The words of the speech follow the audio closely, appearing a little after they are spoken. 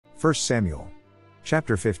1 Samuel.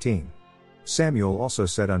 Chapter 15. Samuel also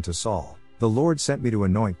said unto Saul, The Lord sent me to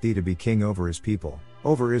anoint thee to be king over his people,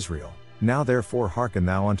 over Israel. Now therefore hearken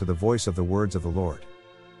thou unto the voice of the words of the Lord.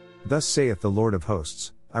 Thus saith the Lord of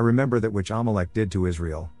hosts, I remember that which Amalek did to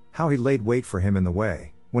Israel, how he laid wait for him in the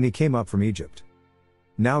way, when he came up from Egypt.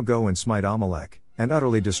 Now go and smite Amalek, and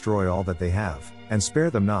utterly destroy all that they have, and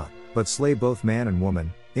spare them not, but slay both man and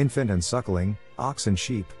woman, infant and suckling, ox and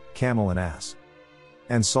sheep, camel and ass.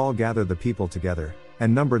 And Saul gathered the people together,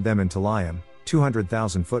 and numbered them in Telaim,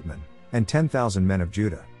 200,000 footmen, and 10,000 men of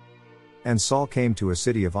Judah. And Saul came to a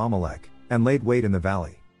city of Amalek, and laid wait in the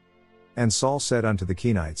valley. And Saul said unto the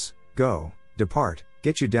Kenites, Go, depart,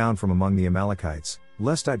 get you down from among the Amalekites,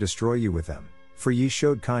 lest I destroy you with them, for ye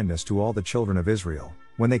showed kindness to all the children of Israel,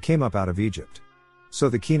 when they came up out of Egypt. So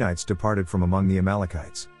the Kenites departed from among the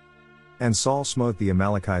Amalekites. And Saul smote the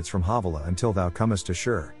Amalekites from Havilah until thou comest to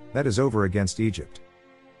Shur, that is over against Egypt.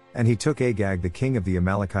 And he took Agag the king of the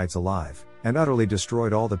Amalekites alive, and utterly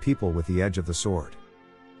destroyed all the people with the edge of the sword.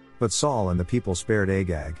 But Saul and the people spared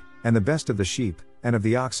Agag, and the best of the sheep, and of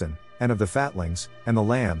the oxen, and of the fatlings, and the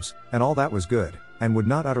lambs, and all that was good, and would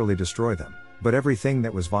not utterly destroy them, but everything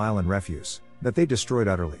that was vile and refuse, that they destroyed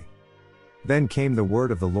utterly. Then came the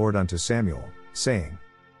word of the Lord unto Samuel, saying,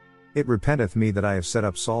 It repenteth me that I have set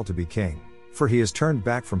up Saul to be king, for he has turned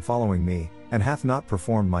back from following me, and hath not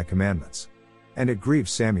performed my commandments. And it grieved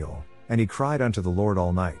Samuel, and he cried unto the Lord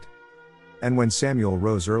all night. And when Samuel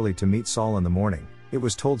rose early to meet Saul in the morning, it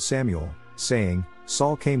was told Samuel, saying,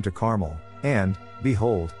 Saul came to Carmel, and,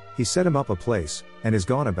 behold, he set him up a place, and is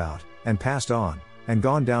gone about, and passed on, and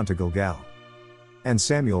gone down to Gilgal. And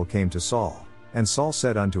Samuel came to Saul, and Saul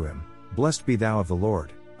said unto him, Blessed be thou of the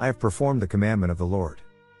Lord, I have performed the commandment of the Lord.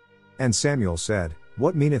 And Samuel said,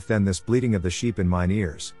 What meaneth then this bleating of the sheep in mine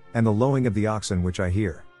ears, and the lowing of the oxen which I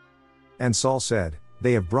hear? And Saul said,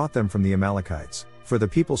 They have brought them from the Amalekites, for the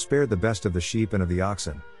people spared the best of the sheep and of the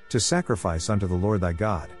oxen, to sacrifice unto the Lord thy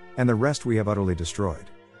God, and the rest we have utterly destroyed.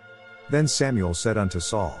 Then Samuel said unto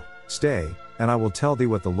Saul, Stay, and I will tell thee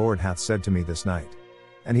what the Lord hath said to me this night.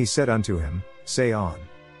 And he said unto him, Say on.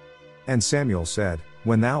 And Samuel said,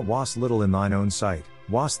 When thou wast little in thine own sight,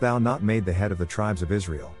 wast thou not made the head of the tribes of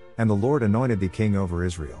Israel, and the Lord anointed thee king over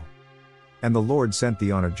Israel? And the Lord sent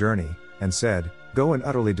thee on a journey, and said, Go and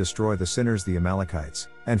utterly destroy the sinners the Amalekites,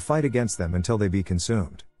 and fight against them until they be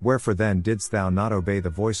consumed. Wherefore then didst thou not obey the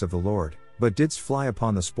voice of the Lord, but didst fly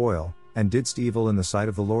upon the spoil, and didst evil in the sight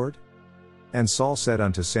of the Lord? And Saul said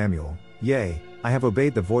unto Samuel, Yea, I have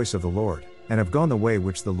obeyed the voice of the Lord, and have gone the way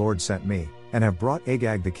which the Lord sent me, and have brought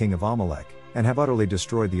Agag the king of Amalek, and have utterly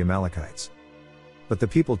destroyed the Amalekites. But the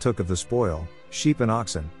people took of the spoil, sheep and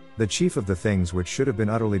oxen, the chief of the things which should have been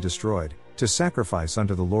utterly destroyed, to sacrifice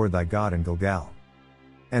unto the Lord thy God in Gilgal.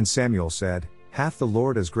 And Samuel said, Hath the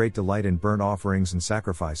Lord as great delight in burnt offerings and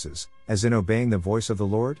sacrifices, as in obeying the voice of the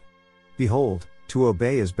Lord? Behold, to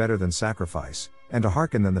obey is better than sacrifice, and to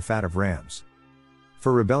hearken than the fat of rams.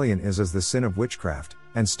 For rebellion is as the sin of witchcraft,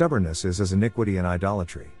 and stubbornness is as iniquity and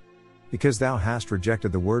idolatry. Because thou hast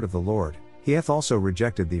rejected the word of the Lord, he hath also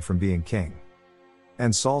rejected thee from being king.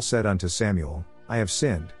 And Saul said unto Samuel, I have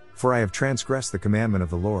sinned, for I have transgressed the commandment of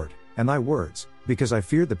the Lord, and thy words, because I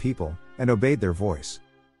feared the people, and obeyed their voice.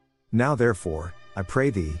 Now therefore, I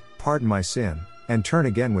pray thee, pardon my sin, and turn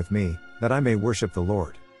again with me, that I may worship the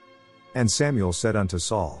Lord. And Samuel said unto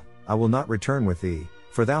Saul, I will not return with thee,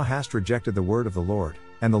 for thou hast rejected the word of the Lord,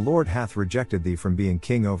 and the Lord hath rejected thee from being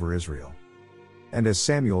king over Israel. And as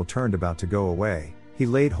Samuel turned about to go away, he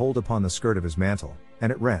laid hold upon the skirt of his mantle, and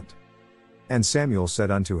it rent. And Samuel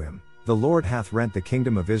said unto him, The Lord hath rent the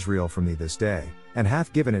kingdom of Israel from thee this day, and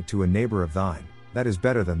hath given it to a neighbor of thine, that is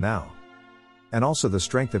better than thou. And also the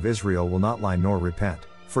strength of Israel will not lie nor repent,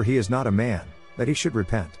 for he is not a man, that he should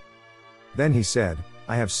repent. Then he said,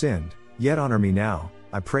 I have sinned, yet honor me now,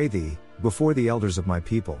 I pray thee, before the elders of my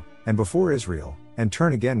people, and before Israel, and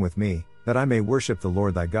turn again with me, that I may worship the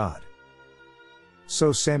Lord thy God.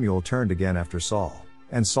 So Samuel turned again after Saul,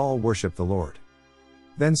 and Saul worshipped the Lord.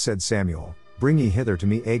 Then said Samuel, Bring ye hither to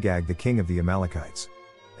me Agag the king of the Amalekites.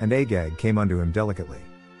 And Agag came unto him delicately.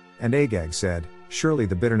 And Agag said, Surely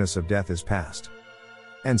the bitterness of death is past.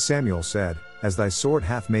 And Samuel said, As thy sword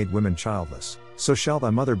hath made women childless, so shall thy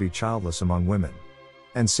mother be childless among women.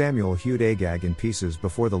 And Samuel hewed Agag in pieces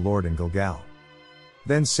before the Lord in Gilgal.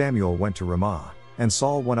 Then Samuel went to Ramah, and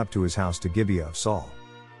Saul went up to his house to Gibeah of Saul.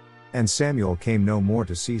 And Samuel came no more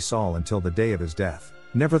to see Saul until the day of his death.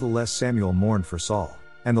 Nevertheless Samuel mourned for Saul,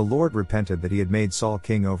 and the Lord repented that he had made Saul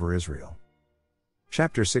king over Israel.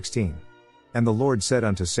 Chapter 16. And the Lord said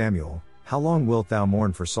unto Samuel, How long wilt thou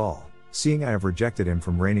mourn for Saul, seeing I have rejected him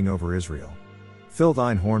from reigning over Israel? Fill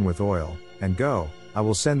thine horn with oil, and go, I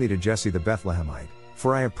will send thee to Jesse the Bethlehemite,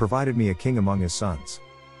 for I have provided me a king among his sons.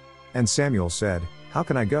 And Samuel said, How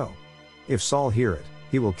can I go? If Saul hear it,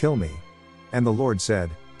 he will kill me. And the Lord said,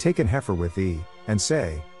 Take an heifer with thee, and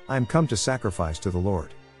say, I am come to sacrifice to the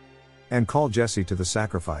Lord. And call Jesse to the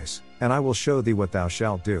sacrifice, and I will show thee what thou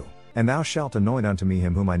shalt do, and thou shalt anoint unto me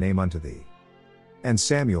him whom I name unto thee. And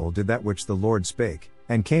Samuel did that which the Lord spake,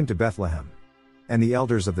 and came to Bethlehem. And the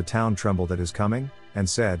elders of the town trembled at his coming, and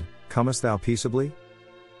said, Comest thou peaceably?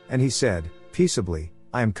 And he said, Peaceably,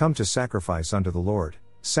 I am come to sacrifice unto the Lord.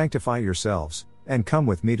 Sanctify yourselves, and come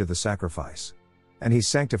with me to the sacrifice. And he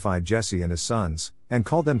sanctified Jesse and his sons, and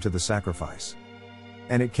called them to the sacrifice.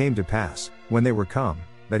 And it came to pass, when they were come,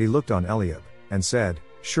 that he looked on Eliab, and said,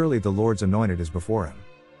 Surely the Lord's anointed is before him.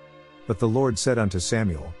 But the Lord said unto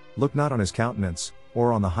Samuel, Look not on his countenance,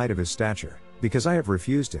 or on the height of his stature, because I have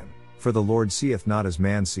refused him, for the Lord seeth not as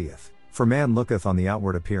man seeth, for man looketh on the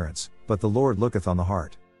outward appearance, but the Lord looketh on the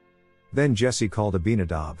heart. Then Jesse called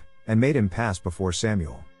Abinadab, and made him pass before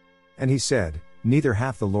Samuel. And he said, Neither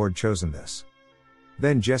hath the Lord chosen this.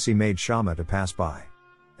 Then Jesse made Shammah to pass by.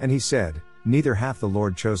 And he said, Neither hath the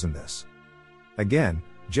Lord chosen this. Again,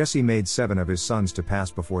 Jesse made 7 of his sons to pass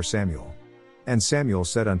before Samuel. And Samuel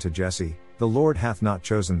said unto Jesse, The Lord hath not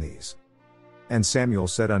chosen these. And Samuel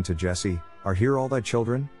said unto Jesse, Are here all thy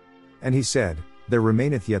children? And he said, There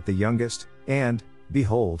remaineth yet the youngest, and,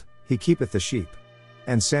 behold, he keepeth the sheep.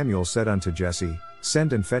 And Samuel said unto Jesse,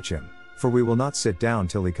 Send and fetch him, for we will not sit down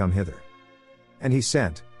till he come hither. And he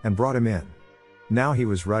sent, and brought him in. Now he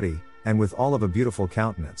was ruddy, and withal of a beautiful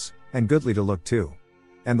countenance, and goodly to look to.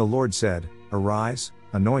 And the Lord said, Arise,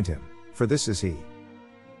 anoint him, for this is he.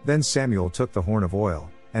 Then Samuel took the horn of oil,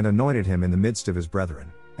 and anointed him in the midst of his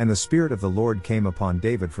brethren, and the Spirit of the Lord came upon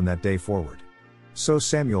David from that day forward. So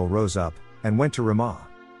Samuel rose up, and went to Ramah.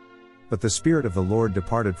 But the Spirit of the Lord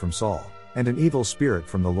departed from Saul, and an evil spirit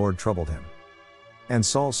from the Lord troubled him. And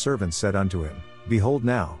Saul's servants said unto him, Behold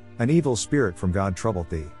now, an evil spirit from God troubleth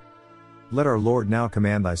thee. Let our Lord now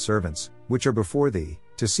command thy servants, which are before thee,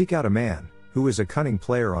 to seek out a man, who is a cunning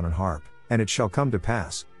player on an harp, and it shall come to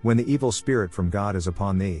pass, when the evil spirit from God is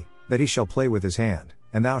upon thee, that he shall play with his hand,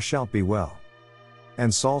 and thou shalt be well.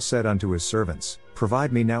 And Saul said unto his servants,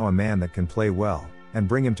 Provide me now a man that can play well, and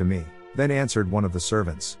bring him to me. Then answered one of the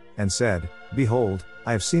servants, and said, Behold,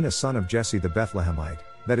 I have seen a son of Jesse the Bethlehemite,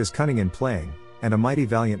 that is cunning in playing, and a mighty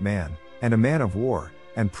valiant man, and a man of war,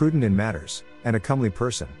 and prudent in matters, and a comely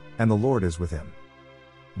person, and the Lord is with him.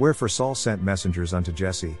 Wherefore Saul sent messengers unto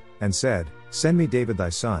Jesse, and said, Send me David thy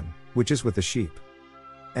son, which is with the sheep.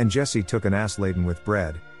 And Jesse took an ass laden with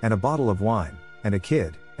bread, and a bottle of wine, and a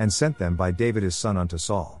kid, and sent them by David his son unto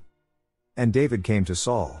Saul. And David came to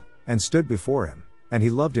Saul, and stood before him, and he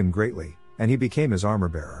loved him greatly, and he became his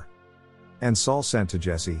armor-bearer. And Saul sent to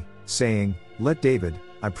Jesse, saying, Let David,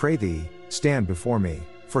 I pray thee, stand before me,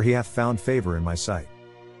 for he hath found favor in my sight.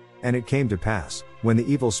 And it came to pass, when the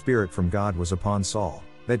evil spirit from God was upon Saul,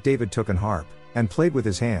 that David took an harp, and played with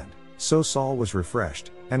his hand, so Saul was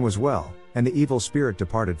refreshed, and was well, and the evil spirit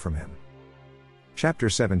departed from him. Chapter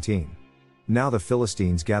 17. Now the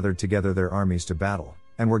Philistines gathered together their armies to battle,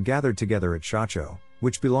 and were gathered together at Shochoh,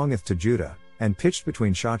 which belongeth to Judah, and pitched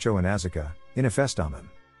between Shochoh and Azekah, in Ephesdammim.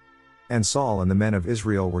 And Saul and the men of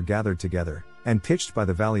Israel were gathered together, and pitched by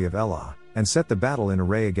the valley of Elah, and set the battle in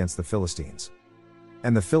array against the Philistines.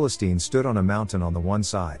 And the Philistines stood on a mountain on the one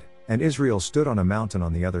side, and Israel stood on a mountain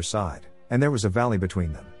on the other side, and there was a valley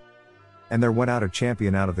between them. And there went out a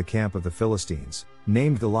champion out of the camp of the Philistines,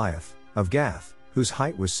 named Goliath, of Gath, whose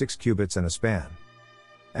height was 6 cubits and a span.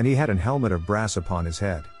 And he had an helmet of brass upon his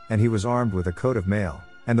head, and he was armed with a coat of mail,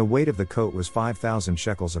 and the weight of the coat was 5,000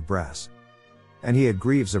 shekels of brass. And he had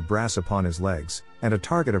greaves of brass upon his legs, and a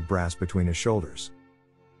target of brass between his shoulders.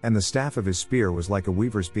 And the staff of his spear was like a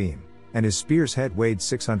weaver's beam, and his spear's head weighed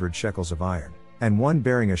 600 shekels of iron, and one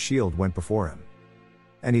bearing a shield went before him.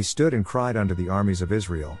 And he stood and cried unto the armies of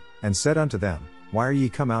Israel, and said unto them, Why are ye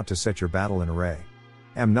come out to set your battle in array?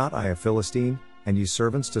 Am not I a Philistine, and ye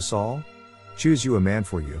servants to Saul? Choose you a man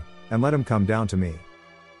for you, and let him come down to me.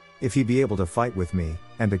 If he be able to fight with me,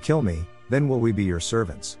 and to kill me, then will we be your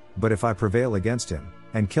servants, but if I prevail against him,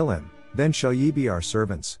 and kill him, then shall ye be our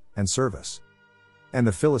servants, and serve us. And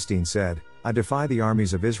the Philistine said, I defy the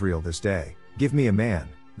armies of Israel this day, give me a man,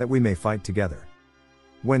 that we may fight together.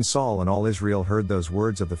 When Saul and all Israel heard those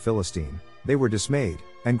words of the Philistine, they were dismayed,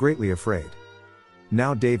 and greatly afraid.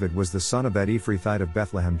 Now David was the son of that Ephrathite of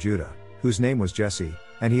Bethlehem Judah, whose name was Jesse,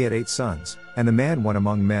 and he had 8 sons, and the man went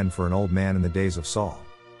among men for an old man in the days of Saul.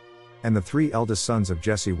 And the 3 eldest sons of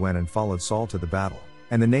Jesse went and followed Saul to the battle,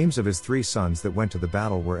 and the names of his 3 sons that went to the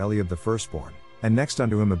battle were Eliab the firstborn, and next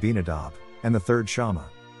unto him Abinadab, and the third Shammah.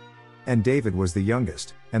 And David was the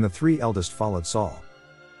youngest, and the 3 eldest followed Saul.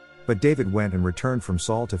 But David went and returned from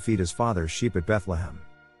Saul to feed his father's sheep at Bethlehem.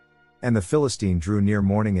 And the Philistine drew near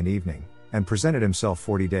morning and evening, and presented himself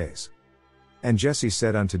 40 days. And Jesse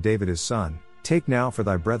said unto David his son, Take now for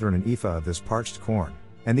thy brethren an ephah of this parched corn,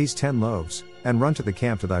 and these 10 loaves, and run to the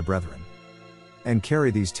camp to thy brethren. And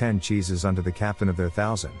carry these 10 cheeses unto the captain of their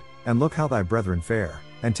 1,000, and look how thy brethren fare,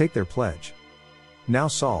 and take their pledge. Now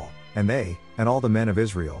Saul, and they, and all the men of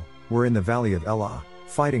Israel, were in the valley of Elah,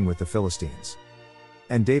 fighting with the Philistines.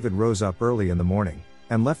 And David rose up early in the morning,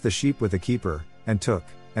 and left the sheep with the keeper, and took,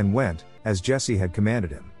 and went, as Jesse had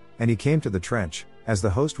commanded him, and he came to the trench, as the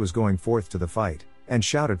host was going forth to the fight, and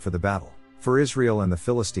shouted for the battle, for Israel and the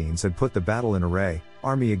Philistines had put the battle in array,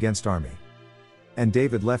 army against army. And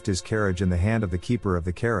David left his carriage in the hand of the keeper of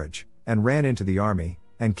the carriage, and ran into the army,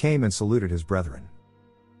 and came and saluted his brethren.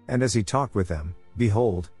 And as he talked with them,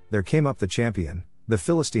 behold, there came up the champion, the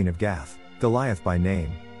Philistine of Gath, Goliath by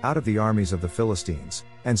name, out of the armies of the Philistines,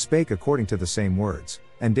 and spake according to the same words,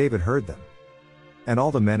 and David heard them. And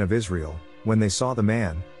all the men of Israel, when they saw the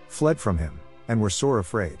man, fled from him, and were sore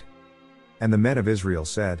afraid. And the men of Israel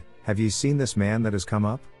said, Have ye seen this man that is come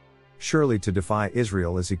up? Surely to defy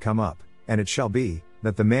Israel is he come up, and it shall be,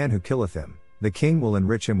 that the man who killeth him, the king will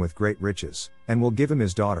enrich him with great riches, and will give him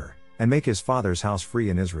his daughter, and make his father's house free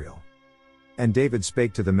in Israel. And David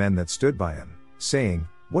spake to the men that stood by him, saying,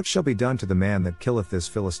 What shall be done to the man that killeth this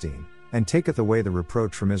Philistine, and taketh away the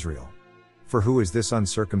reproach from Israel? For who is this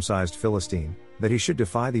uncircumcised Philistine, that he should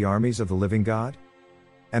defy the armies of the living God?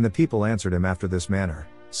 And the people answered him after this manner,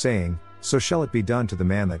 saying, So shall it be done to the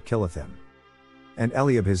man that killeth him. And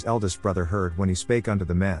Eliab his eldest brother heard when he spake unto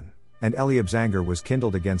the men, and Eliab's anger was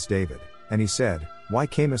kindled against David, and he said, Why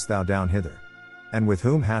camest thou down hither? And with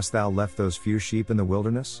whom hast thou left those few sheep in the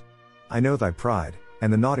wilderness? I know thy pride,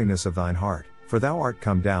 and the naughtiness of thine heart, for thou art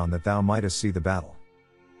come down that thou mightest see the battle.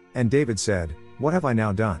 And David said, What have I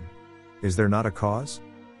now done? Is there not a cause?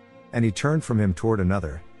 And he turned from him toward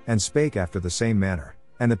another, and spake after the same manner,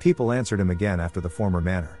 and the people answered him again after the former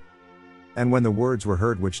manner. And when the words were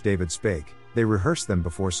heard which David spake, they rehearsed them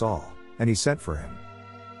before Saul, and he sent for him.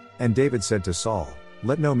 And David said to Saul,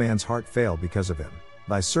 Let no man's heart fail because of him,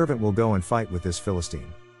 thy servant will go and fight with this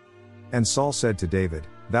Philistine. And Saul said to David,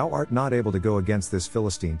 Thou art not able to go against this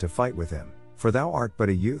Philistine to fight with him, for thou art but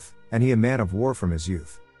a youth, and he a man of war from his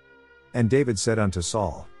youth. And David said unto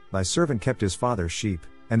Saul, Thy servant kept his father's sheep,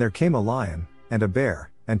 and there came a lion, and a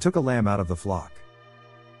bear, and took a lamb out of the flock.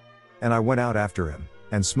 And I went out after him,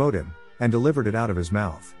 and smote him, and delivered it out of his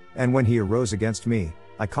mouth, and when he arose against me,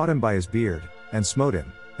 I caught him by his beard, and smote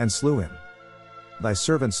him, and slew him. Thy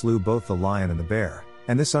servant slew both the lion and the bear,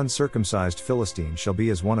 and this uncircumcised Philistine shall be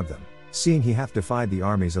as one of them, seeing he hath defied the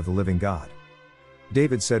armies of the living God.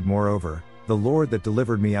 David said moreover, The Lord that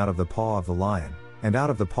delivered me out of the paw of the lion, and out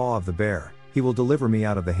of the paw of the bear, he will deliver me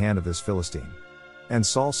out of the hand of this Philistine. And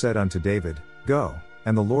Saul said unto David, Go,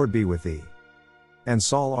 and the Lord be with thee. And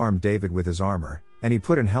Saul armed David with his armor, and he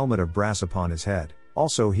put an helmet of brass upon his head,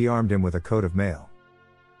 also he armed him with a coat of mail.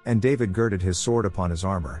 And David girded his sword upon his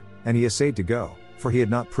armor, and he essayed to go, for he had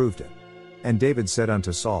not proved it. And David said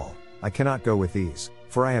unto Saul, I cannot go with these,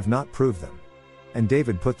 for I have not proved them. And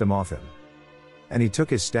David put them off him. And he took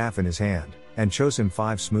his staff in his hand, and chose him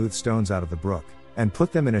 5 smooth stones out of the brook, and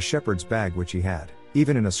put them in a shepherd's bag which he had,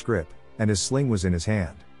 even in a scrip, and his sling was in his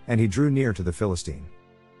hand, and he drew near to the Philistine.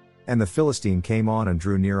 And the Philistine came on and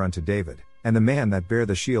drew near unto David, and the man that bare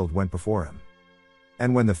the shield went before him.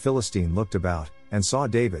 And when the Philistine looked about, and saw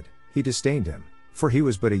David, he disdained him, for he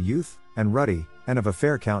was but a youth, and ruddy, and of a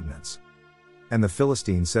fair countenance. And the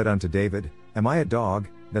Philistine said unto David, Am I a dog,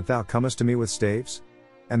 that thou comest to me with staves?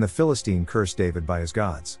 And the Philistine cursed David by his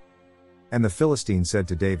gods. And the Philistine said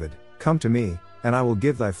to David, Come to me, and I will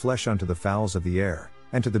give thy flesh unto the fowls of the air,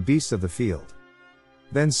 and to the beasts of the field.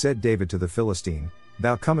 Then said David to the Philistine,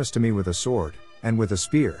 Thou comest to me with a sword, and with a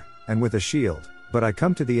spear, and with a shield, but I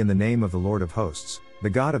come to thee in the name of the Lord of hosts, the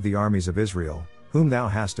God of the armies of Israel, whom thou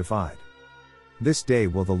hast defied. This day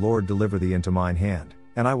will the Lord deliver thee into mine hand,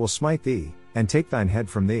 and I will smite thee, and take thine head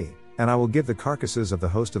from thee, and I will give the carcasses of the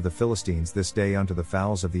host of the Philistines this day unto the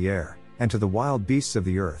fowls of the air, and to the wild beasts of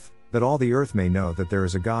the earth, that all the earth may know that there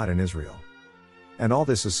is a God in Israel. And all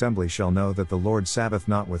this assembly shall know that the Lord sabbath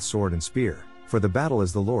not with sword and spear, for the battle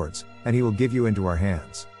is the Lord's, and he will give you into our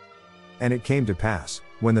hands. And it came to pass,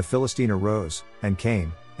 when the Philistine arose, and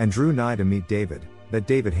came, and drew nigh to meet David, that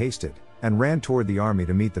David hasted, and ran toward the army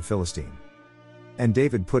to meet the Philistine. And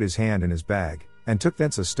David put his hand in his bag, and took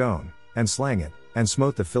thence a stone, and slang it, and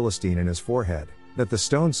smote the Philistine in his forehead, that the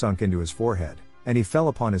stone sunk into his forehead, and he fell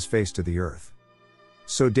upon his face to the earth.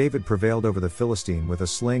 So David prevailed over the Philistine with a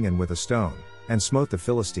sling and with a stone, and smote the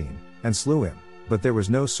Philistine, and slew him, but there was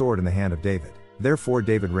no sword in the hand of David. Therefore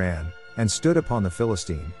David ran, and stood upon the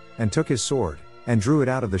Philistine, and took his sword, and drew it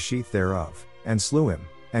out of the sheath thereof, and slew him,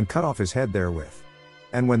 and cut off his head therewith.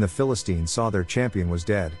 And when the Philistines saw their champion was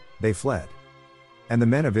dead, they fled. And the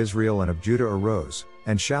men of Israel and of Judah arose,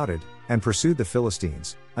 and shouted, and pursued the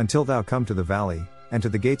Philistines, until thou come to the valley, and to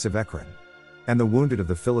the gates of Ekron. And the wounded of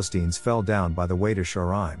the Philistines fell down by the way to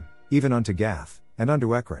Shaaraim, even unto Gath, and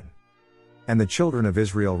unto Ekron. And the children of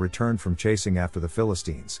Israel returned from chasing after the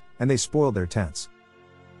Philistines, and they spoiled their tents.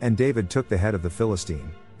 And David took the head of the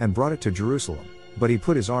Philistine, and brought it to Jerusalem, but he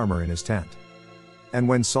put his armor in his tent. And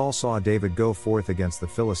when Saul saw David go forth against the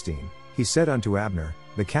Philistine, he said unto Abner,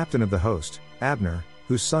 the captain of the host, Abner,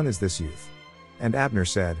 whose son is this youth? And Abner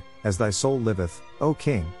said, As thy soul liveth, O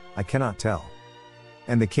king, I cannot tell.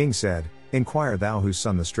 And the king said, Inquire thou whose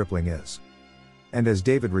son the stripling is. And as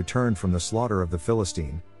David returned from the slaughter of the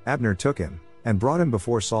Philistine, Abner took him, and brought him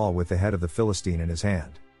before Saul with the head of the Philistine in his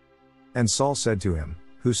hand. And Saul said to him,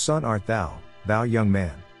 Whose son art thou, thou young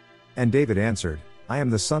man? And David answered, I am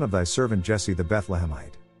the son of thy servant Jesse the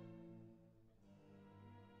Bethlehemite.